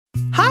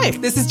Hi,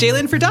 this is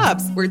Jalen for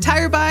Dobbs, where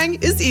tire buying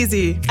is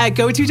easy. At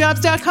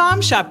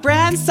GoToDobbs.com, shop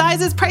brands,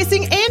 sizes,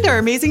 pricing, and our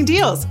amazing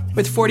deals.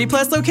 With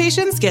 40-plus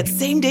locations, get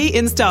same-day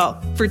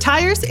install. For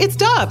tires, it's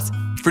Dobbs.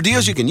 For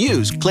deals you can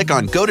use, click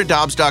on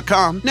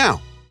GoToDobbs.com now.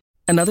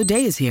 Another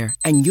day is here,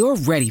 and you're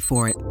ready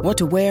for it. What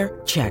to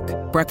wear? Check.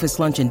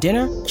 Breakfast, lunch, and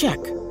dinner?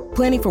 Check.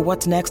 Planning for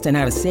what's next and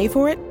how to save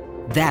for it?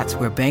 That's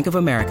where Bank of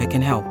America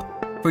can help.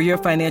 For your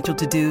financial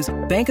to-dos,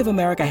 Bank of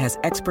America has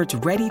experts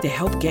ready to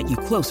help get you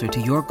closer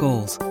to your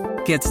goals.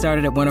 Get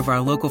started at one of our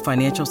local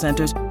financial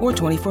centers or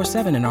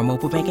 24/7 in our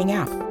mobile banking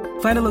app.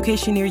 Find a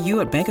location near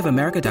you at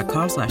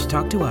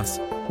bankofamerica.com/talktous.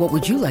 What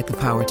would you like the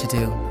power to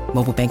do?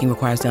 Mobile banking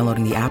requires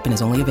downloading the app and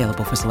is only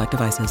available for select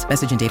devices.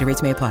 Message and data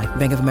rates may apply.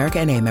 Bank of America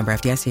N.A., member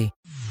FDIC.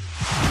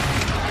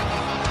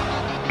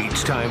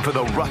 It's time for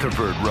the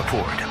Rutherford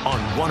Report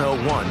on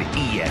 101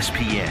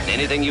 ESPN.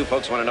 Anything you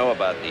folks want to know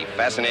about the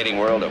fascinating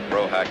world of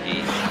pro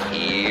hockey,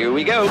 here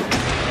we go.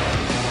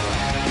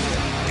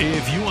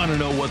 If you want to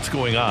know what's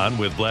going on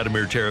with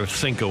Vladimir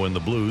Tarasenko and the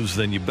Blues,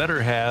 then you better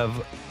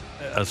have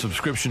a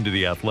subscription to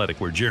The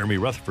Athletic, where Jeremy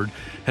Rutherford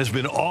has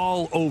been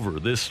all over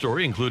this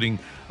story, including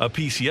a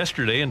piece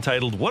yesterday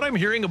entitled "What I'm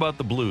Hearing About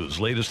the Blues,"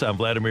 latest on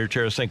Vladimir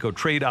Tarasenko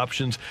trade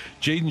options,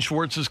 Jaden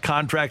Schwartz's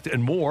contract,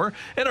 and more.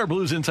 And our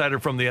Blues insider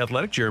from The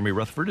Athletic, Jeremy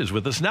Rutherford, is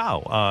with us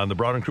now on the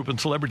Brown and Crouppen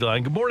Celebrity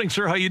Line. Good morning,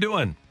 sir. How you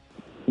doing?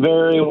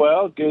 Very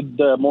well. Good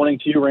morning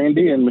to you,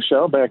 Randy and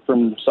Michelle, back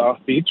from South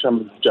Beach.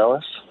 I'm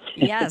jealous.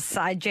 Yes,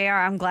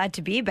 JR, I'm glad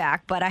to be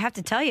back, but I have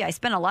to tell you, I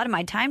spent a lot of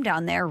my time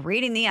down there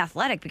reading The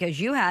Athletic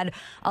because you had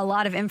a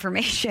lot of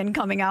information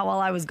coming out while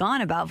I was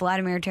gone about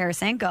Vladimir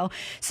Tarasenko.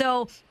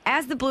 So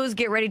as the Blues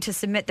get ready to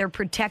submit their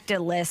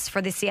protected list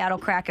for the Seattle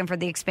Kraken for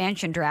the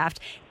expansion draft,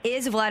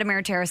 is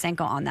Vladimir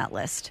Tarasenko on that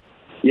list?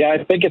 Yeah,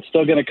 I think it's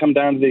still going to come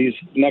down to these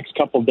next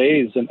couple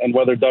days and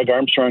whether Doug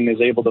Armstrong is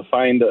able to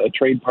find a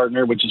trade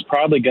partner, which is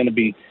probably going to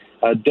be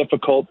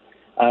difficult.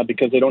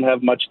 Because they don't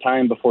have much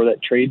time before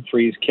that trade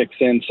freeze kicks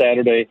in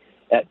Saturday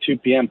at 2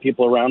 p.m.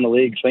 People around the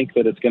league think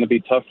that it's going to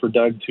be tough for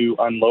Doug to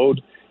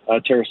unload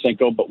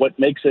Tarasenko. But what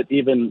makes it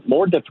even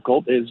more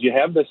difficult is you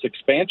have this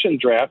expansion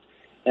draft.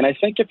 And I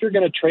think if you're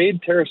going to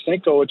trade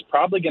Tarasenko, it's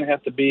probably going to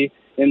have to be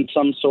in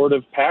some sort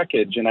of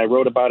package. And I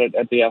wrote about it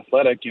at The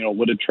Athletic.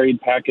 Would a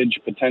trade package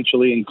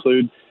potentially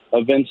include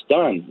a Vince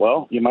Dunn?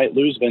 Well, you might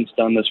lose Vince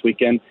Dunn this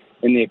weekend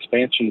in the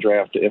expansion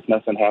draft if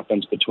nothing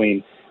happens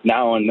between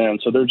now and then.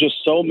 So there are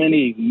just so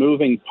many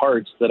moving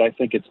parts that I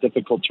think it's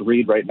difficult to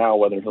read right now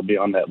whether he'll be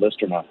on that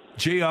list or not.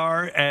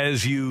 JR,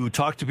 as you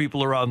talk to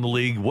people around the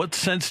league, what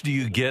sense do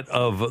you get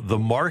of the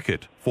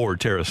market for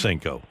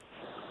Tarasenko?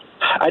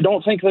 I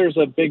don't think there's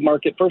a big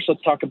market. First,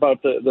 let's talk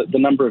about the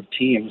number of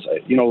teams.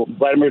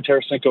 Vladimir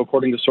Tarasenko,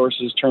 according to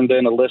sources, turned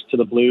in a list to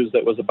the Blues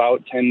that was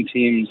about 10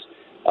 teams,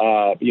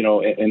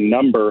 in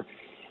number.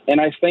 And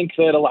I think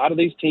that a lot of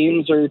these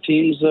teams are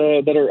teams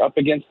that are up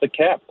against the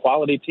cap,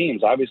 quality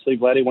teams. Obviously,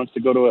 Vladdy wants to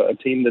go to a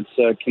team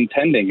that's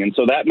contending. And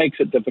so that makes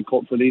it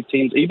difficult for these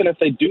teams, even if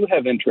they do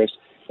have interest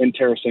in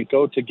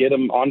Tarasenko, to get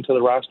him onto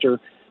the roster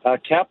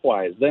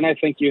cap-wise. Then I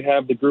think you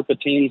have the group of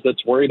teams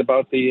that's worried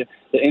about the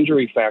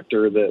injury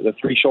factor, the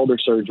 3 shoulder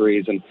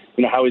surgeries, and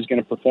how he's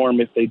going to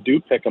perform if they do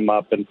pick him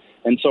up.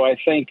 And so I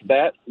think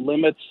that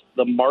limits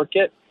the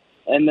market.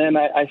 And then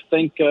I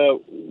think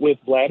with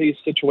Vladdy's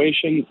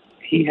situation,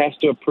 he has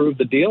to approve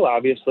the deal,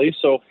 obviously.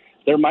 So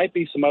there might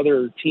be some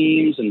other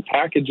teams and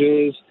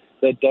packages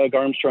that Doug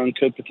Armstrong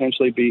could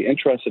potentially be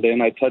interested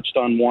in. I touched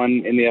on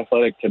one in The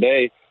Athletic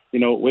today,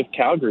 with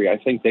Calgary. I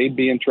think they'd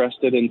be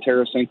interested in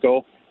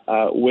Tarasenko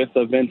with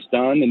a Vince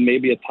Dunn and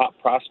maybe a top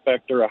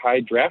prospect or a high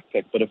draft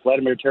pick. But if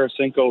Vladimir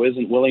Tarasenko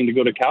isn't willing to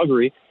go to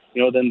Calgary,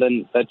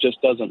 then that just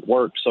doesn't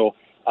work. So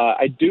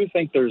I do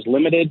think there's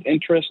limited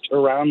interest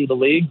around the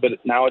league, but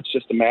now it's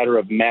just a matter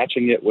of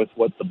matching it with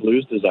what the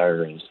Blues'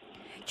 desire is.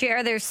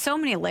 JR, there's so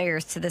many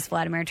layers to this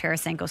Vladimir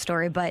Tarasenko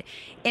story, but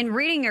in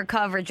reading your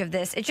coverage of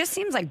this, it just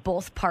seems like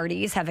both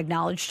parties have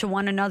acknowledged to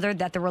one another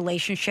that the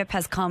relationship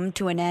has come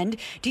to an end.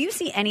 Do you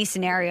see any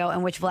scenario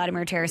in which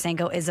Vladimir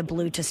Tarasenko is a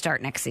Blue to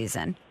start next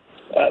season?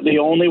 The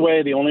only way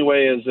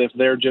is if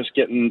they're just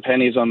getting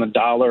pennies on the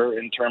dollar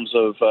in terms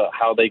of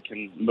how they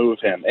can move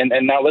him.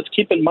 And now let's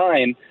keep in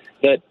mind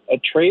that a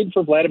trade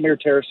for Vladimir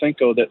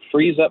Tarasenko that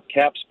frees up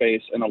cap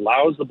space and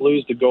allows the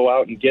Blues to go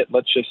out and get,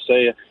 let's just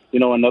say,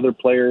 another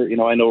player,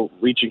 I know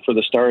reaching for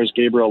the stars,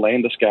 Gabriel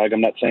Landeskog,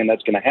 I'm not saying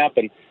that's going to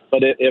happen,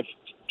 but if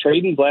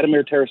trading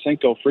Vladimir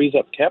Tarasenko frees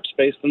up cap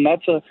space, then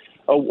that's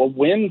a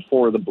win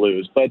for the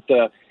Blues. But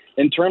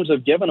in terms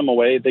of giving them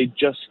away, they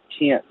just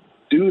can't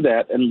do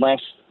that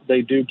unless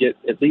they do get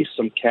at least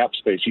some cap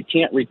space. You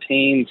can't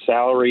retain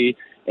salary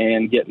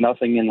and get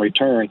nothing in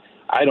return.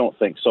 I don't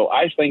think so.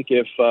 I think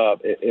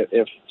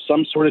if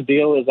some sort of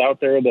deal is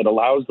out there that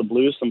allows the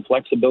Blues some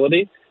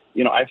flexibility,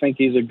 I think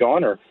he's a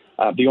goner.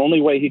 The only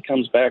way he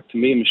comes back to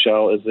me,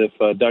 Michelle, is if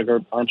Doug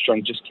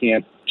Armstrong just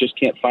can't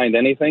find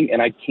anything,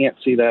 and I can't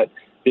see that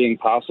being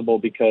possible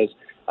because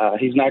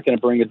he's not going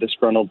to bring a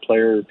disgruntled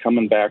player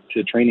coming back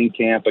to training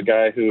camp, a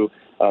guy who,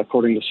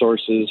 according to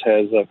sources,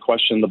 has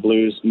questioned the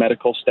Blues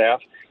medical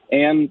staff.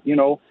 And,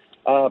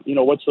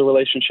 what's the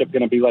relationship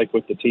going to be like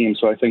with the team?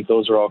 So I think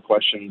those are all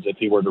questions if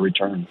he were to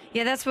return.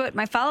 Yeah, that's what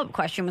my follow-up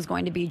question was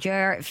going to be,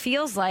 JR. It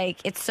feels like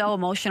it's so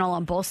emotional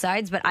on both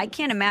sides, but I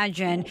can't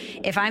imagine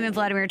if I'm in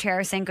Vladimir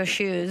Tarasenko's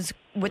shoes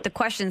with the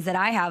questions that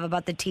I have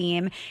about the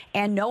team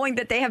and knowing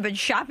that they have been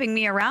shopping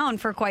me around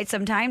for quite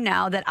some time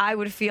now, that I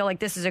would feel like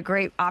this is a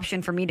great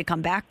option for me to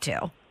come back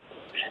to.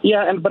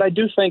 Yeah, but I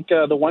do think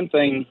the one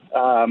thing,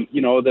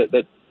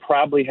 that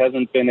probably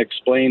hasn't been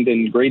explained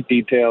in great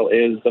detail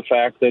is the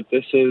fact that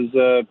this is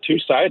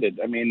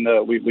two-sided. I mean,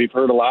 we've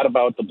heard a lot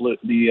about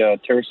the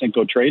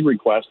Tarasenko trade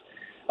request,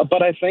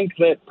 but I think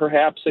that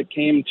perhaps it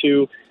came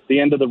to the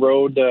end of the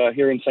road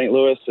here in St.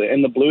 Louis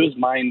in the Blues'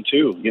 mind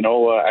too.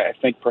 I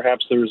think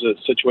perhaps there's a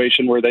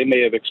situation where they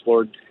may have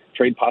explored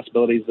trade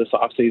possibilities this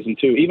offseason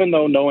too, even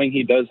though knowing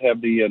he does have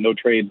the no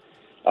trade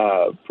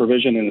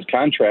provision in his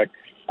contract.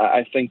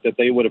 I think that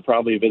they would have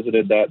probably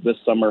visited that this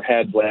summer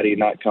had Vladdy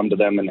not come to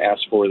them and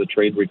asked for the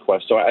trade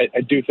request. So I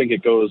do think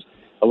it goes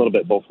a little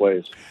bit both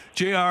ways.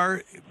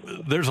 JR,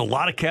 there's a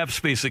lot of cap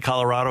space that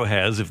Colorado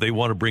has if they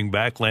want to bring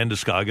back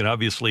Landeskog, and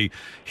obviously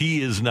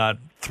he is not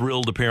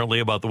thrilled apparently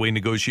about the way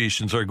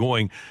negotiations are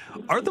going.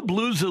 Are the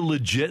Blues a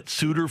legit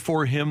suitor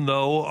for him,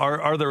 though?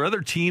 Are there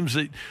other teams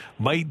that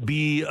might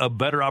be a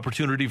better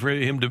opportunity for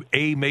him to,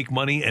 A, make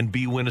money, and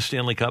B, win a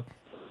Stanley Cup?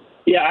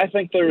 Yeah, I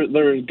think there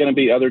are going to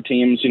be other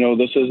teams.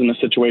 This isn't a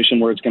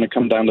situation where it's going to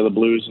come down to the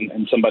Blues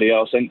and somebody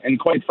else. And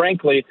quite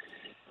frankly,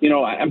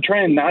 I'm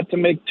trying not to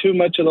make too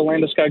much of the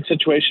Landeskog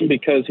situation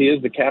because he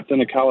is the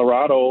captain of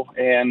Colorado.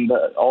 And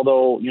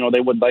although, they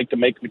would like to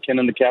make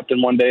McKinnon the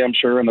captain one day, I'm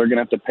sure, and they're going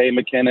to have to pay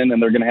McKinnon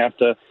and they're going to have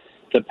to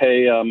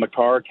pay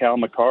Cal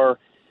Makar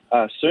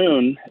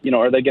soon,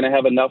 are they going to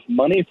have enough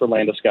money for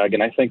Landeskog?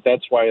 And I think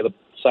that's why the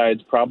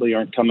sides probably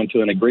aren't coming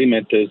to an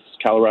agreement, is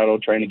Colorado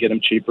trying to get him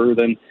cheaper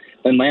than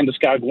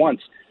Landeskog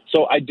wants.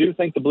 So I do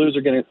think the Blues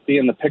are going to be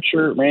in the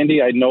picture,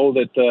 Randy. I know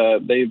that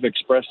they've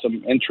expressed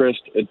some interest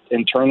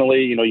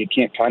internally. You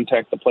can't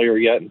contact the player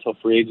yet until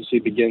free agency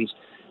begins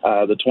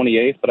the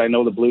 28th, but I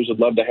know the Blues would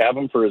love to have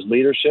him for his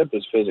leadership,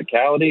 his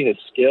physicality, his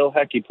skill.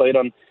 Heck, he played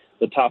on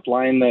the top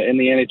line in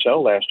the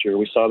NHL last year.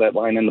 We saw that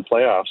line in the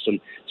playoffs.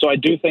 And so I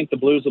do think the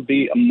Blues will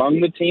be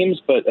among the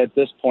teams, but at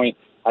this point,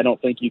 I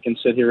don't think you can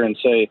sit here and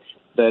say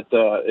that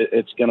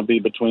it's going to be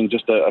between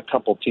just a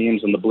couple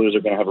teams and the Blues are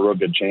going to have a real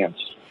good chance.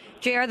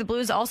 JR, the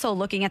Blues also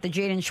looking at the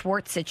Jaden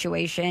Schwartz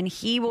situation.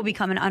 He will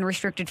become an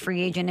unrestricted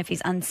free agent if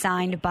he's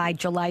unsigned by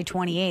July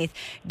 28th.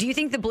 Do you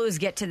think the Blues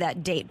get to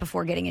that date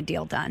before getting a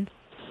deal done?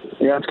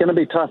 Yeah, it's going to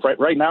be tough.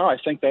 Right now, I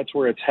think that's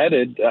where it's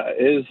headed,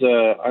 is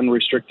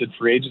unrestricted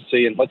free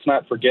agency. And let's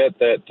not forget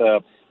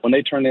that when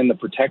they turn in the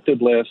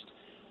protected list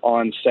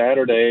on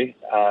Saturday,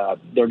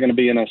 they're going to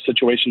be in a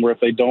situation where if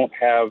they don't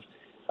have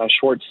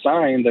Schwartz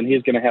signed, then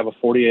he's going to have a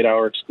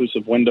 48-hour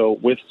exclusive window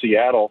with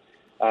Seattle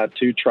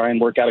to try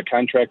and work out a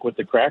contract with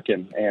the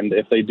Kraken. And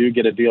if they do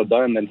get a deal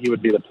done, then he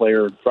would be the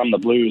player from the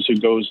Blues who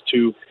goes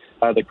to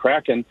the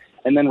Kraken.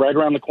 And then right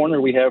around the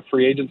corner, we have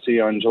free agency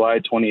on July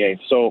 28th.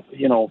 So,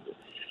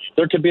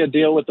 there could be a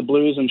deal with the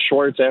Blues and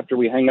Schwartz after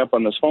we hang up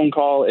on this phone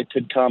call. It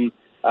could come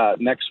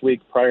next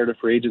week prior to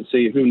free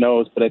agency. Who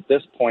knows? But at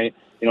this point,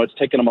 it's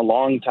taken them a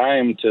long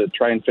time to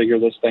try and figure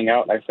this thing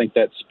out. And I think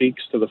that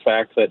speaks to the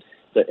fact that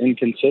the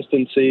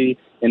inconsistency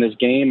in his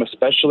game,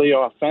 especially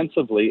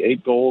offensively,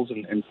 8 goals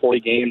in 40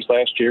 games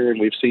last year,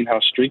 and we've seen how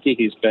streaky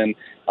he's been.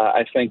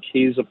 I think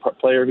he's a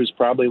player who's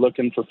probably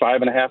looking for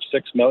 $5.5,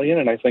 $6 million,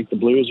 and I think the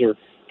Blues are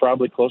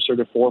probably closer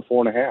to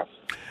 4.5.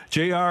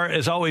 JR,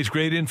 as always,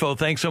 great info.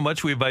 Thanks so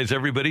much. We advise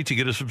everybody to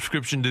get a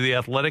subscription to The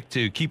Athletic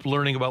to keep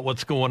learning about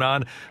what's going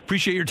on.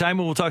 Appreciate your time,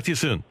 and we'll talk to you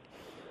soon.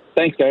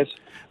 Thanks, guys.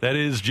 That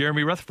is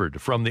Jeremy Rutherford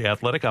from The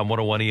Athletic on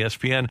 101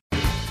 ESPN.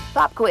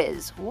 Pop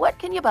quiz. What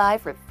can you buy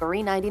for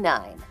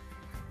 $3.99?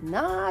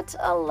 Not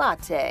a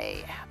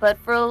latte, but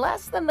for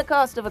less than the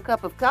cost of a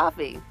cup of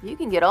coffee, you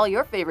can get all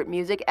your favorite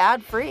music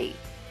ad-free.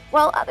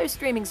 While other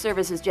streaming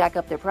services jack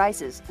up their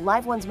prices,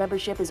 Live One's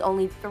membership is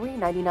only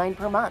 $3.99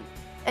 per month,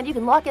 and you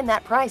can lock in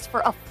that price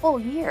for a full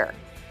year.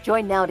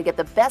 Join now to get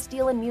the best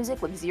deal in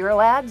music with 0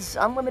 ads,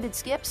 unlimited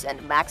skips,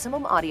 and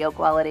maximum audio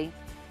quality.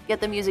 Get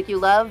the music you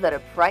love at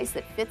a price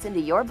that fits into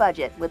your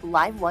budget with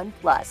Live One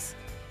Plus.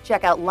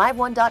 Check out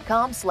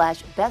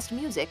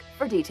liveone.com/bestmusic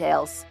for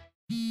details.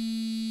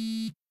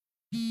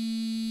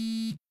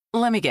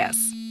 Let me guess.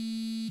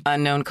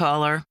 Unknown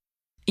caller?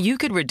 You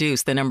could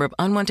reduce the number of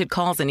unwanted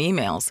calls and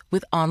emails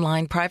with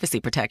online privacy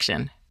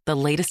protection. The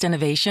latest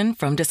innovation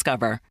from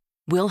Discover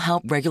will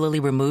help regularly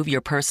remove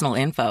your personal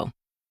info,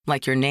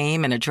 like your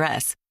name and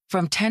address,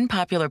 from 10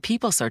 popular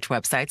people search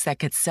websites that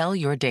could sell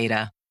your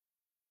data.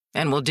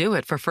 And we'll do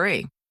it for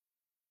free.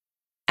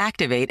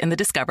 Activate in the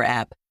Discover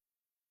app.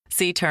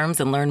 See terms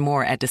and learn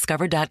more at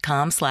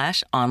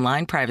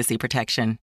discover.com/online privacy protection.